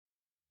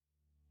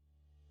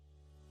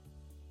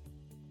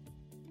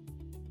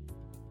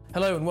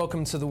Hello and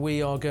welcome to the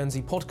We Are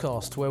Guernsey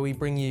podcast, where we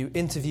bring you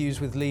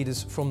interviews with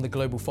leaders from the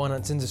global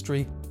finance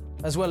industry,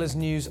 as well as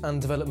news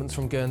and developments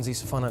from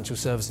Guernsey's financial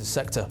services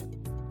sector.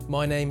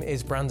 My name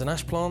is Brandon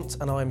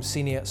Ashplant and I'm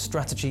Senior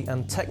Strategy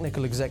and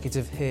Technical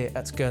Executive here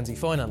at Guernsey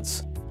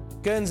Finance.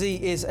 Guernsey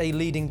is a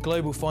leading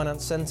global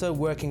finance centre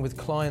working with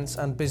clients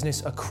and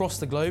business across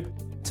the globe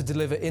to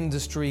deliver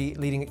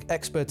industry-leading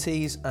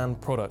expertise and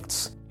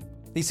products.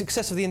 The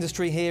success of the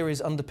industry here is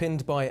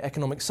underpinned by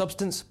economic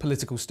substance,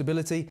 political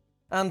stability,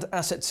 and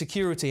asset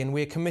security, and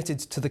we're committed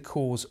to the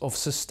cause of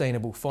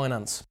sustainable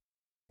finance.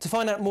 To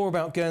find out more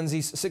about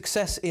Guernsey's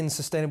success in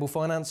sustainable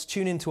finance,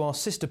 tune into our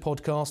sister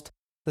podcast,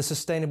 the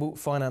Sustainable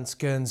Finance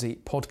Guernsey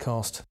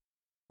podcast.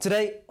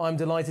 Today, I'm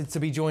delighted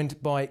to be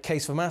joined by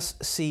Kees Vermaas,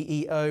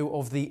 CEO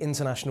of the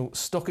International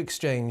Stock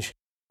Exchange.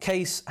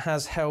 Kees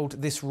has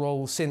held this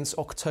role since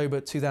October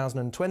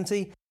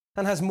 2020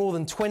 and has more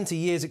than 20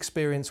 years'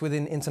 experience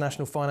within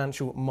international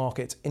financial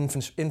market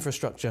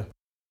infrastructure.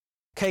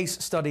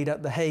 Kees studied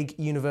at the Hague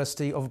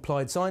University of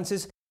Applied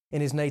Sciences in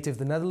his native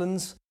the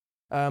Netherlands,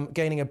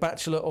 gaining a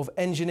Bachelor of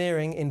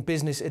Engineering in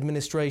Business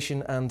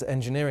Administration and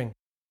Engineering.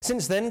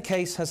 Since then,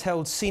 Kees has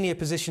held senior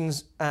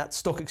positions at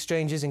stock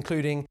exchanges,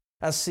 including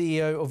as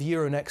CEO of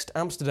Euronext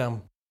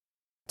Amsterdam.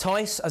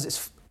 TISE, as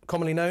it's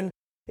commonly known,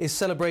 is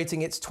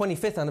celebrating its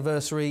 25th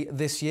anniversary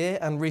this year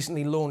and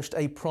recently launched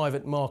a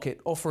private market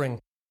offering,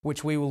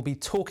 which we will be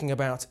talking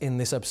about in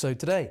this episode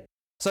today.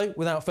 So,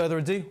 without further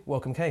ado,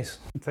 welcome, Kees.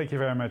 Thank you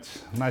very much.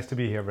 Nice to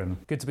be here, Brendan.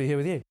 Good to be here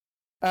with you.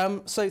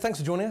 So, thanks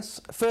for joining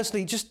us.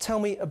 Firstly, just tell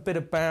me a bit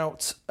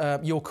about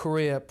your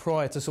career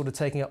prior to sort of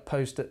taking up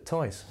post at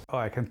TISE. Oh,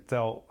 I can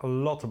tell a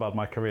lot about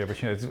my career,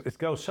 but it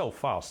goes so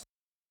fast.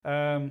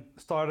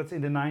 Started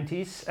in the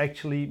 90s,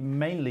 actually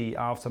mainly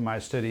after my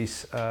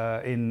studies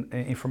in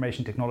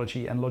information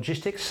technology and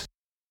logistics.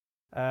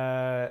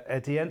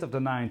 At the end of the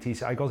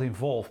 90s, I got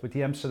involved with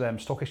the Amsterdam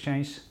Stock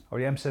Exchange, or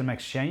the Amsterdam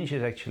Exchange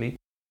is actually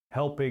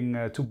helping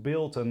to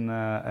build an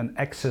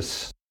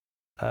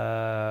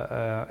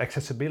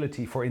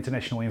accessibility for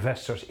international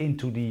investors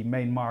into the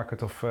main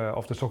market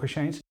of the stock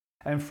exchange.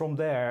 And from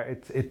there,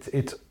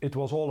 it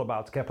was all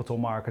about capital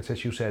markets,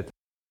 as you said.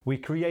 We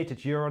created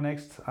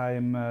Euronext.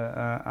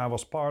 I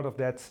was part of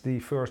that, the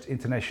first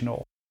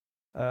international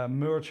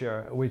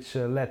merger, which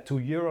led to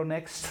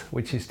Euronext,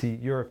 which is the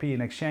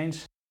European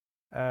exchange.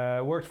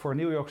 Worked for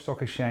New York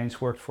Stock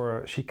Exchange, worked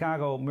for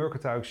Chicago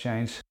Mercantile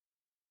Exchange,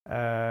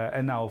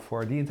 and now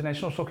for the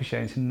International Stock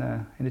Exchange in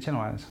the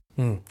Channel Islands.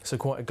 So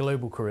quite a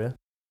global career.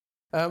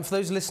 For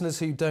those listeners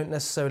who don't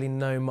necessarily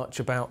know much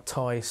about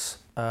TISE,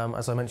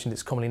 as I mentioned,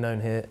 it's commonly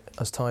known here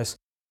as TISE.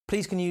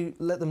 Please, can you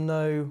let them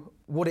know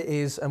what it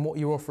is and what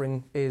your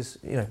offering is,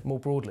 more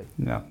broadly?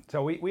 Yeah.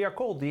 So we are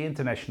called the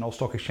International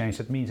Stock Exchange.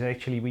 That means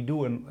actually we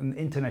do an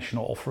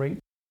international offering.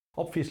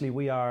 Obviously,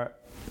 we are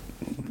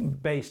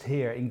based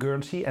here in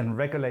Guernsey and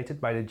regulated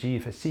by the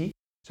GFSC.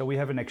 So we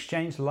have an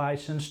exchange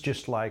license,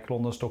 just like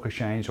London Stock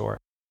Exchange or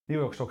New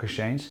York Stock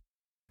Exchange.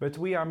 But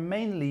we are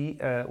mainly,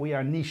 we are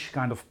a niche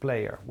kind of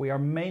player. We are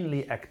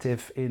mainly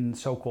active in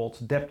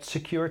so-called debt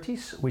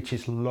securities, which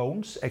is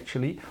loans,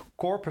 actually,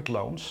 corporate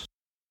loans.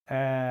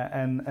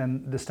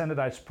 And the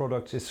standardized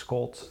product is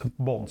called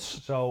bonds.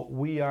 So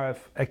we are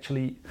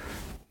actually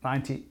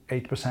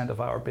 98% of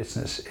our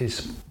business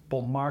is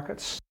bond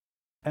markets.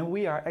 And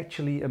we are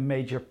actually a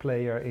major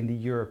player in the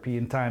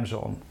European time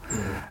zone.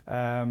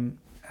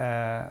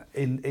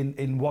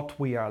 In what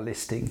we are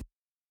listing.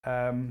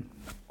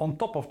 On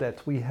top of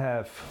that, we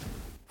have,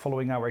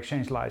 following our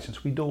exchange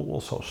license, we do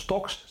also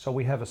stocks. So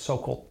we have a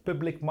so-called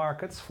public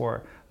market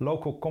for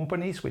local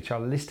companies which are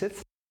listed,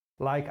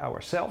 like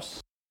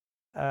ourselves.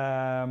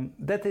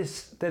 That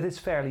is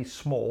fairly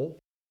small,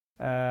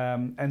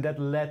 and that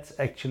led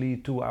actually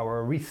to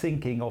our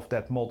rethinking of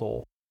that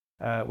model,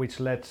 which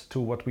led to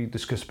what we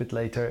discuss a bit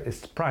later,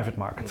 is the private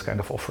markets kind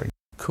of offering.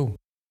 Cool.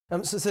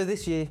 So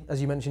this year,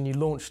 as you mentioned, you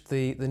launched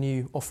the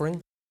new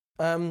offering.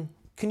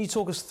 Can you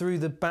talk us through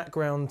the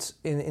background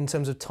in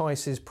terms of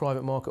TISE's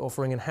private market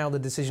offering and how the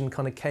decision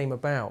kind of came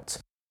about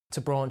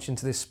to branch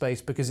into this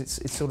space? Because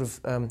it's sort of,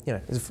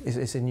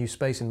 it's a new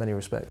space in many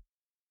respects.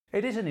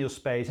 It is a new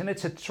space, and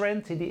it's a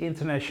trend in the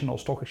international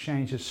stock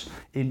exchanges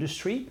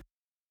industry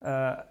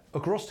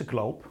across the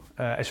globe,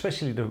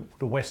 especially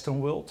the Western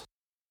world.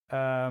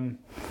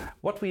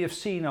 What we have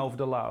seen over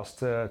the last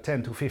 10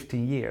 to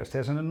 15 years,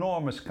 there's an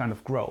enormous kind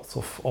of growth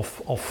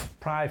of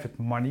private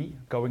money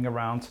going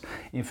around,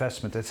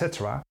 investment,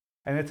 etc.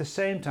 And at the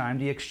same time,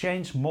 the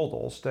exchange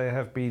models, they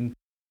have been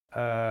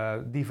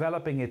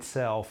developing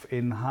itself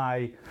in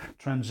high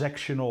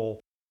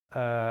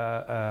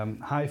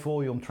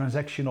volume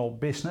transactional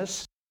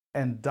business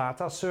and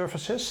data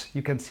services.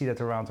 You can see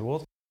that around the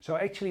world. So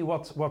actually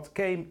what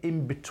came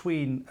in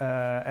between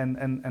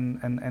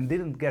and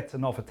didn't get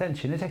enough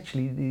attention is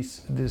actually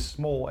these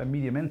small and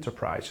medium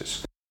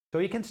enterprises. So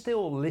you can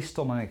still list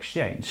on an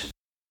exchange,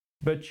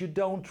 but you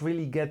don't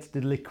really get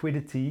the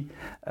liquidity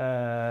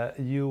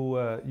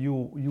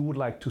you would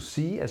like to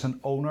see as an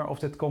owner of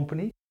that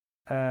company.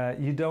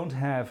 You don't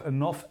have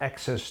enough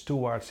access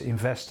towards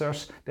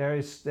investors.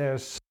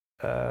 There's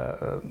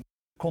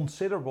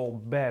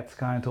considerable bad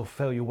kind of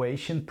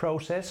valuation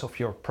process of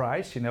your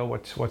price. You know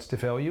what's the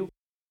value.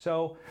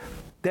 So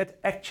that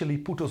actually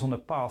put us on a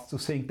path to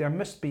think there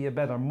must be a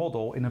better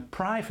model in a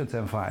private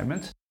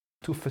environment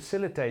to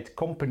facilitate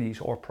companies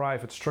or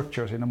private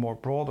structures in a more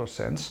broader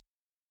sense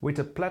with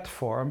a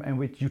platform and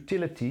with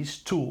utilities,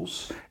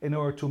 tools, in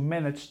order to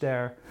manage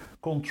their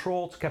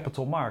controlled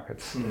capital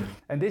markets.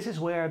 And this is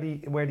where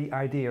the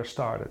idea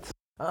started.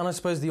 And I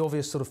suppose the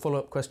obvious sort of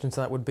follow-up question to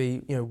that would be,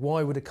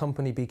 why would a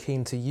company be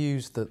keen to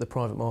use the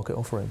private market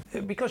offering?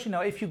 Because,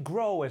 if you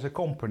grow as a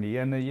company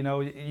and,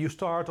 you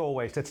start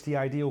always, that's the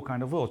ideal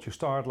kind of world. You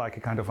start like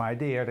a kind of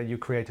idea, then you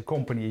create a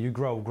company, you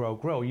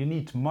grow. You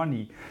need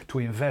money to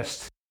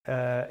invest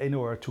in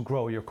order to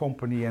grow your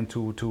company and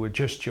to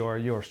adjust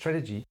your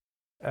strategy.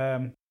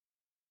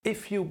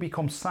 If you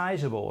become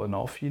sizable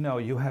enough,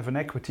 you have an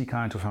equity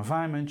kind of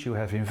environment, you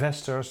have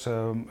investors,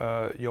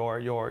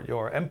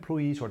 your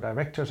employees or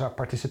directors are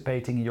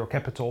participating in your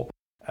capital,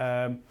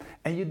 and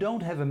you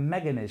don't have a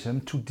mechanism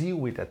to deal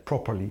with that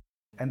properly.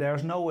 And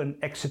there's an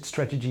exit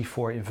strategy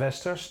for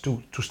investors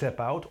to step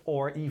out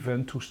or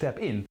even to step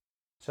in.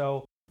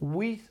 So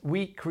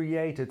we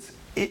created,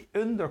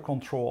 under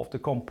control of the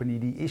company,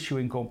 the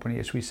issuing company,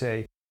 as we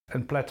say, a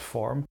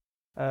platform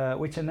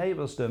which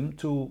enables them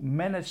to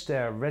manage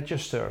their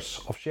registers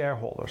of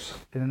shareholders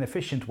in an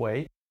efficient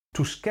way,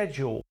 to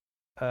schedule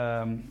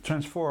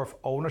transfer of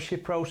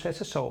ownership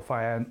processes, so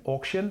via an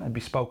auction, a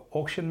bespoke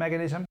auction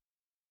mechanism,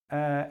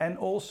 and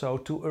also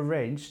to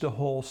arrange the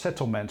whole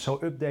settlement, so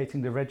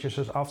updating the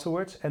registers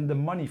afterwards and the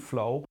money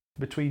flow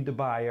between the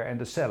buyer and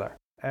the seller.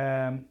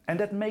 And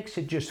that makes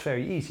it just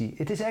very easy.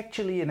 It is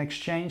actually an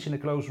exchange in a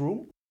closed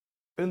room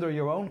under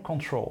your own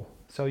control.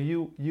 So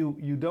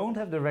you don't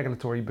have the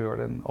regulatory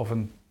burden of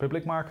a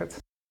public market.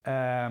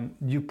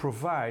 You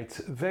provide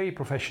very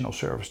professional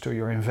service to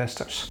your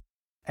investors.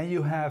 And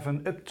you have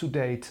an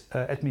up-to-date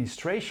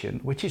administration,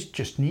 which is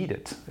just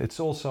needed. It's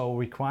also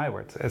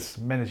required as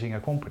managing a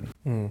company.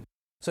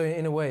 So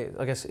in a way,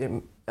 I guess it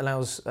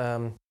allows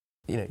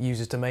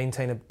users to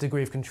maintain a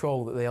degree of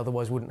control that they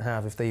otherwise wouldn't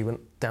have if they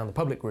went down the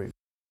public route.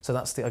 So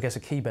that's, I guess, a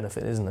key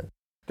benefit, isn't it?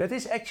 That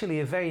is actually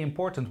a very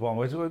important one.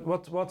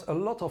 What a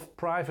lot of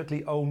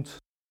privately owned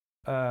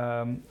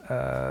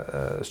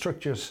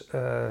structures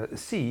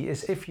see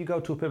is if you go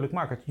to a public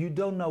market, you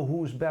don't know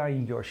who's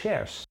buying your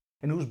shares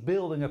and who's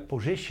building up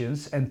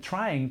positions and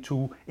trying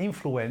to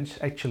influence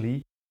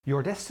actually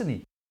your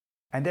destiny.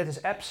 And that is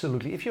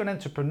absolutely, if you're an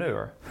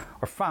entrepreneur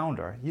or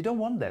founder, you don't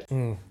want that.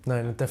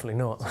 No, definitely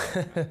not.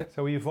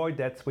 So we avoid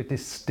that with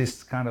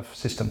this kind of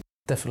system.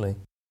 Definitely.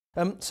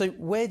 So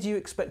where do you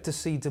expect to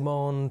see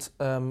demand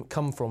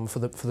come from for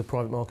the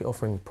private market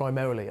offering,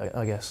 primarily,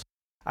 I guess?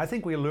 I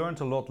think we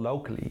learned a lot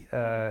locally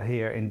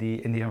here in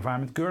the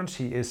environment.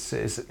 Guernsey has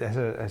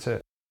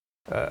a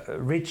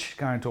rich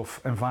kind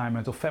of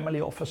environment of family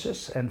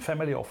offices, and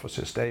family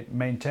offices, they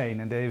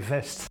maintain and they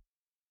invest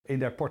in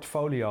their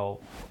portfolio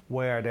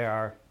where there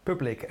are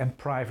public and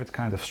private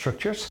kind of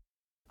structures.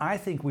 I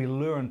think we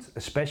learned,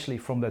 especially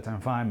from that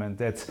environment,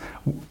 that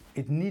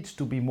it needs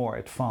to be more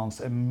advanced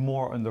and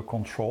more under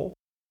control.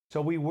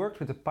 So we worked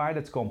with a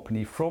pilot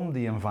company from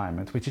the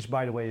environment, which is,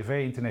 by the way, a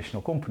very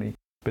international company,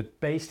 but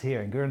based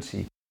here in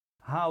Guernsey,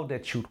 how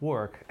that should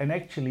work. And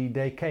actually,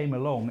 they came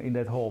along in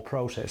that whole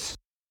process.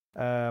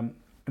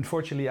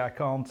 Unfortunately, I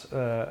can't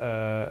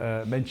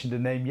mention the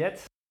name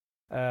yet,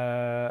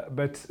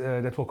 but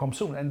that will come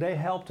soon. And they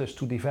helped us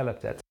to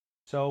develop that.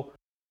 So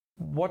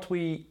what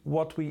we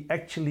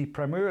actually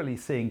primarily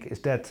think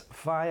is that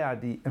via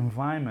the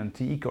environment,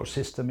 the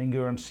ecosystem in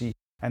Guernsey,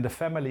 and the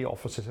family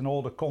offices and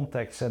all the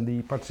contacts and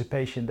the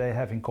participation they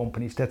have in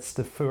companies, that's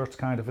the first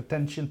kind of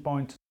attention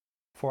point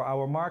for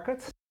our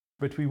market.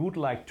 But we would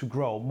like to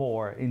grow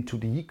more into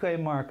the UK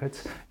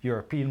market,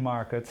 European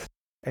market,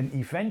 and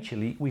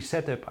eventually we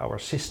set up our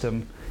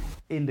system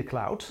in the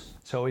cloud.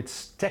 So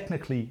it's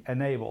technically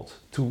enabled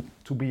to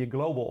be a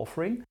global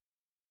offering,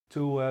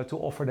 to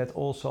offer that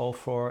also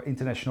for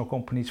international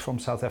companies from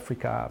South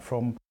Africa,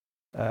 from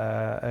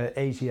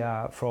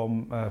Asia,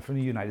 from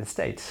the United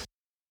States.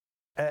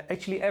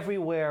 Actually,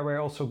 everywhere where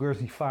also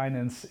Guernsey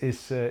Finance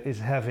is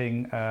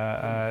having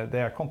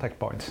their contact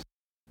points.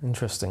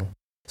 Interesting.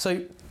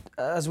 So,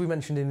 as we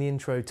mentioned in the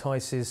intro,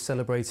 TISE is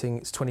celebrating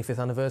its 25th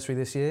anniversary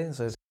this year.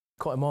 So it's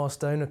quite a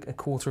milestone, a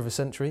quarter of a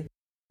century.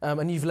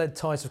 And you've led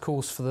TISE, of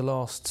course, for the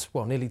last,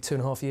 nearly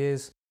 2.5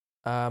 years.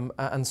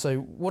 And so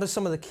what are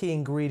some of the key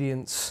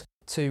ingredients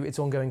to its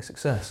ongoing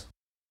success?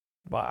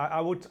 Well,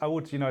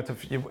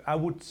 I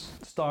would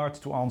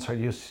start to answer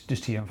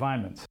just the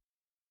environment.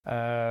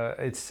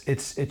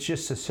 It's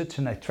just such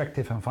an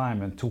attractive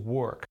environment to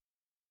work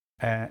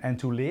and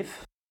to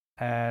live.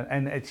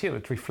 And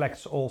it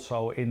reflects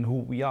also in who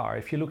we are.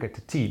 If you look at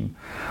the team,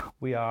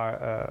 we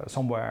are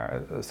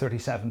somewhere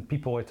 37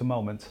 people at the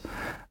moment,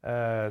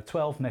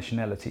 12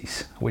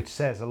 nationalities, which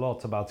says a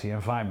lot about the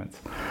environment.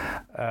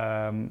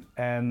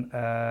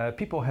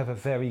 People have a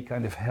very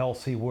kind of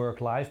healthy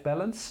work-life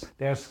balance.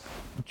 There's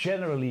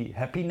generally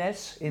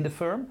happiness in the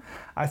firm.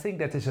 I think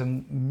that is a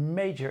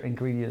major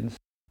ingredient.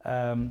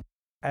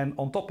 And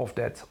on top of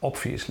that,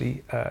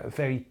 obviously,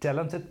 very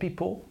talented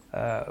people,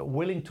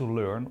 willing to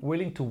learn,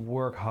 willing to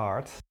work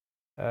hard,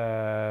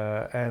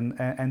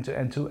 and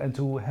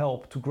to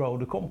help to grow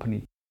the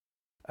company.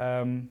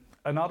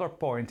 Another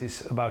point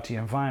is about the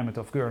environment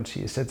of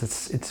Guernsey is that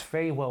it's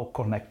very well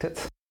connected.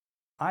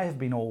 I have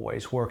been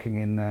always working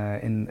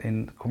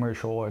in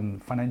commercial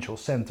and financial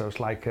centers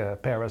like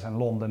Paris and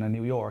London and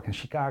New York and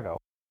Chicago,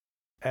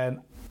 and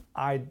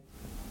I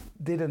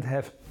didn't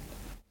have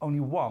only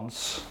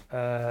once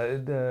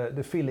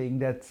the feeling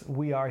that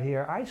we are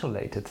here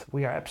isolated.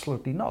 We are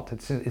absolutely not.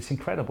 It's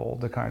incredible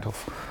the kind of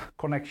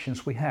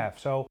connections we have.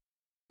 So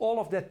all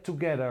of that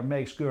together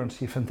makes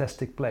Guernsey a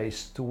fantastic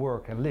place to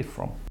work and live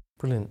from.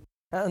 Brilliant.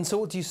 And so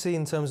what do you see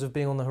in terms of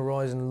being on the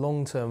horizon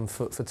long term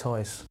for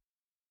TISE?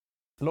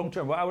 Long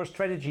term, well, our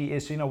strategy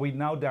is, we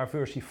now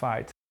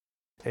diversified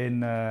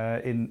in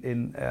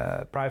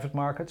private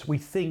markets. We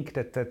think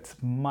that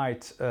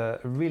might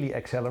really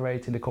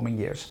accelerate in the coming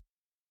years.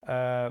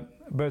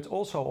 But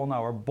also on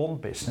our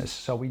bond business.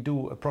 So we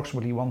do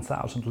approximately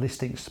 1,000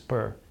 listings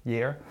per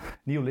year,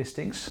 new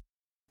listings.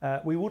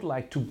 We would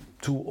like to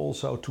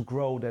also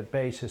grow that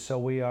basis. So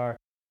we are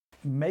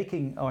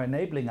making or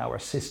enabling our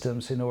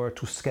systems in order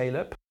to scale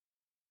up.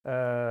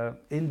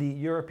 In the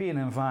European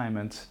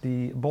environment,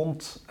 the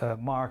bond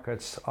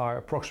markets are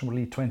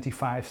approximately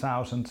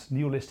 25,000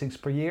 new listings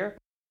per year.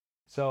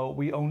 So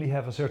we only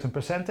have a certain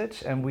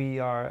percentage, and we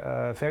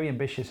are very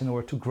ambitious in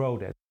order to grow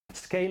that.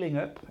 Scaling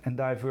up and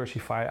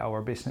diversify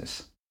our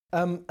business.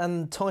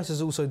 And TISE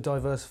has also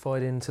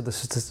diversified into the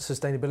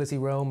sustainability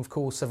realm, of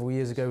course, several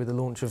years ago with the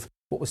launch of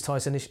what was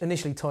TISE,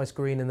 initially TISE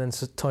Green and then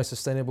TISE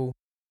Sustainable.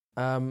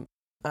 And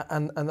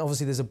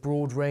obviously there's a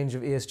broad range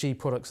of ESG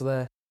products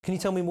there. Can you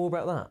tell me more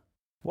about that?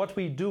 What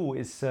we do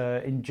is,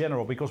 in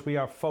general, because we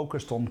are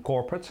focused on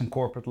corporates and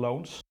corporate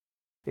loans,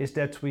 is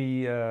that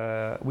we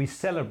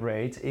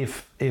celebrate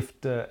if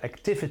the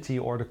activity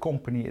or the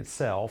company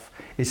itself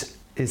is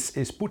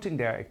putting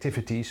their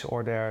activities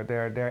or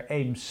their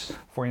aims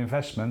for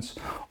investments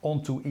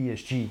onto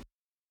ESG.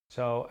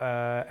 So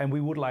and we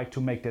would like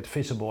to make that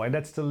visible, and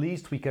that's the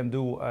least we can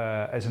do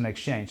as an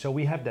exchange. So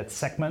we have that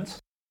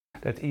segment,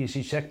 that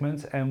ESG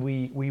segment, and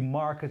we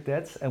market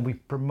that and we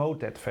promote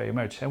that very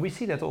much, and we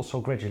see that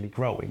also gradually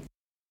growing.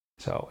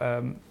 So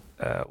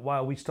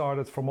while we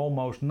started from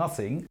almost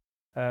nothing,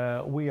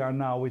 we are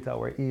now with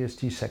our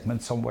ESG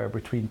segment somewhere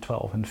between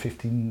 12 and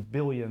 15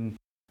 billion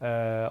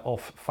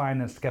of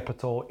financed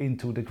capital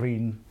into the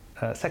green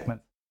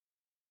segment.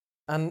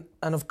 And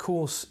of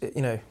course,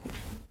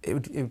 it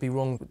would be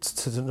wrong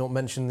to not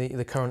mention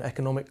the current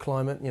economic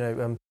climate.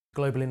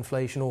 Global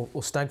inflation or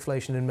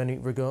stagflation in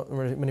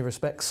many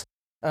respects.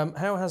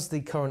 How has the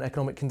current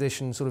economic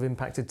condition sort of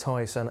impacted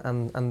TISE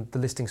and the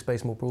listing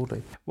space more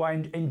broadly? Well,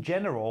 in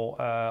general,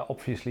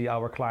 obviously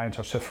our clients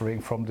are suffering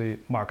from the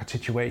market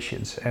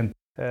situations. And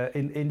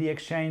in the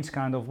exchange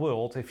kind of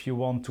world, if you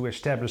want to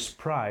establish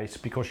price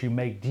because you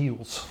make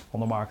deals on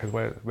the market,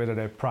 whether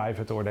they're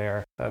private or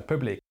they're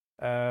public,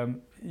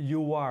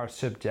 you are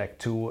subject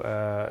to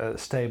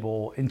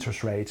stable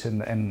interest rates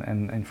and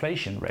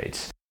inflation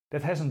rates.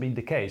 That hasn't been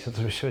the case,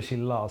 especially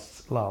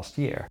last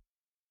year.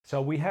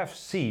 So we have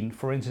seen,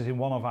 for instance, in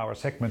one of our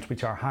segments,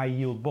 which are high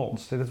yield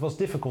bonds, that it was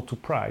difficult to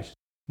price.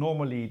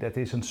 Normally that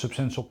is a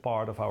substantial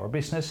part of our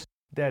business.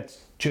 That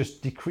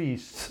just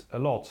decreased a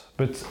lot.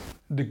 But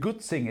the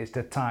good thing is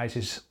that TISE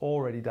is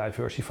already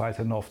diversified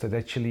enough that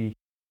actually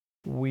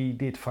we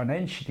did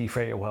financially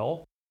very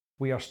well.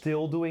 We are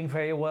still doing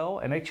very well,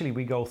 and actually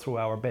we go through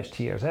our best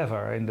years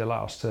ever in the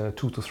last 2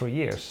 to 3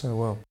 years,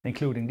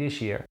 including this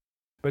year.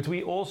 But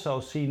we also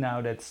see now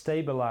that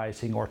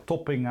stabilizing or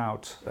topping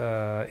out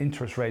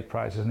interest rate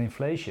prices and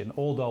inflation,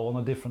 although on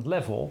a different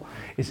level,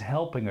 is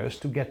helping us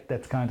to get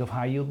that kind of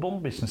high yield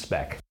bond business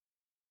back.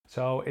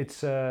 So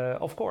it's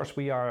of course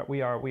we are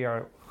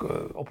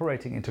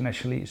operating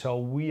internationally, so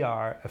we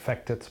are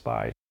affected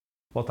by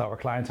what our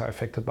clients are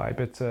affected by,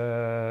 but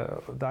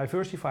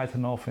diversified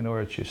enough in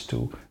order just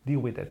to deal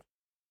with it.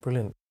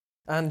 Brilliant.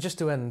 And just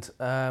to end,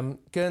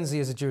 Guernsey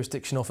as a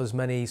jurisdiction offers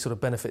many sort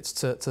of benefits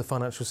to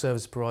financial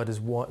service providers,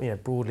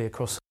 broadly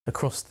across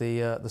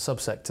the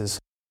subsectors.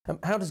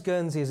 How does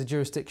Guernsey as a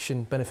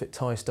jurisdiction benefit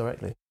TISE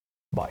directly?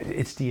 But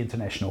it's the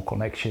international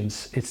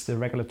connections, it's the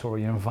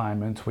regulatory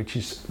environment which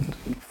is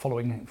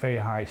following very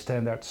high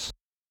standards.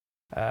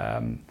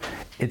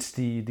 It's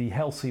the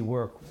healthy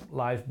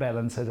work-life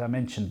balance, as I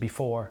mentioned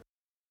before.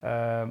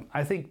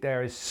 I think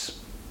there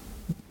is,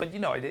 but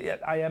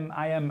I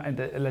am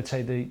at let's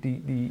say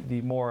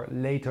the more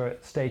later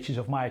stages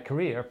of my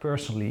career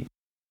personally,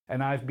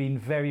 and I've been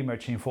very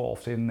much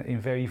involved in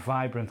very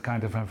vibrant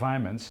kind of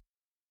environments.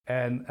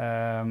 And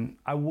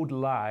I would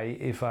lie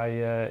if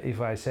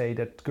I say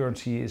that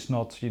Guernsey is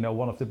not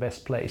one of the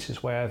best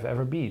places where I've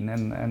ever been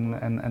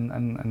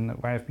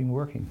and where I've been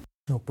working.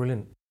 Oh,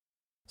 brilliant.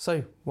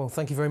 So, well,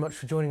 thank you very much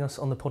for joining us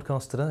on the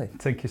podcast today.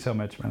 Thank you so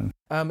much, man.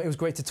 It was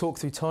great to talk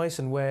through TISE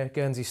and where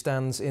Guernsey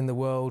stands in the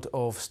world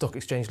of stock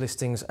exchange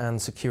listings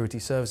and security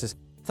services.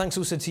 Thanks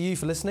also to you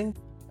for listening.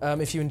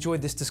 If you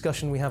enjoyed this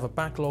discussion, we have a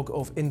backlog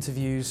of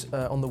interviews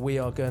on the We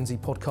Are Guernsey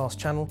podcast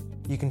channel.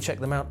 You can check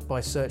them out by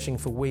searching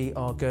for We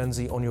Are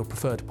Guernsey on your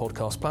preferred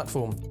podcast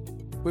platform.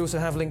 We also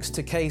have links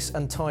to CASE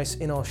and TISE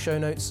in our show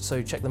notes,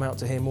 so check them out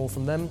to hear more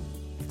from them.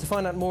 To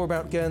find out more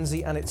about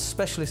Guernsey and its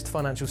specialist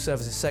financial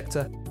services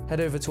sector, head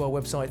over to our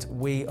website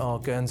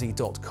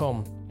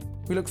weareguernsey.com.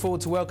 We look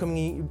forward to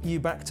welcoming you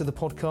back to the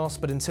podcast,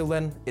 but until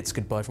then, it's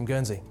goodbye from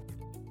Guernsey.